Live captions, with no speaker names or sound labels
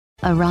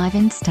Arrive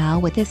in style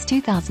with this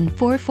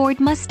 2004 Ford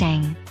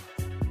Mustang.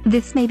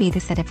 This may be the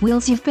set of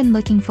wheels you've been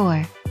looking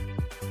for.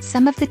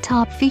 Some of the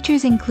top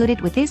features included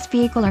with this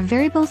vehicle are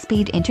variable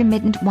speed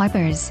intermittent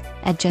wipers,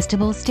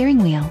 adjustable steering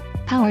wheel,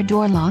 power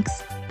door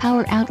locks,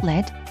 power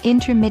outlet,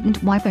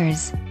 intermittent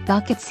wipers,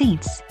 bucket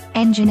seats,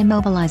 engine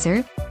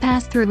immobilizer,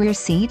 pass-through rear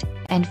seat,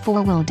 and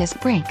four-wheel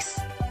disc brakes.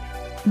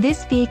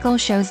 This vehicle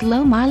shows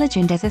low mileage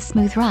and has a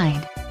smooth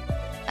ride.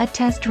 A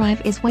test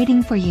drive is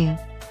waiting for you.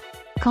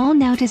 Call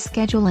now to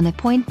schedule an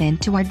appointment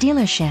to our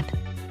dealership.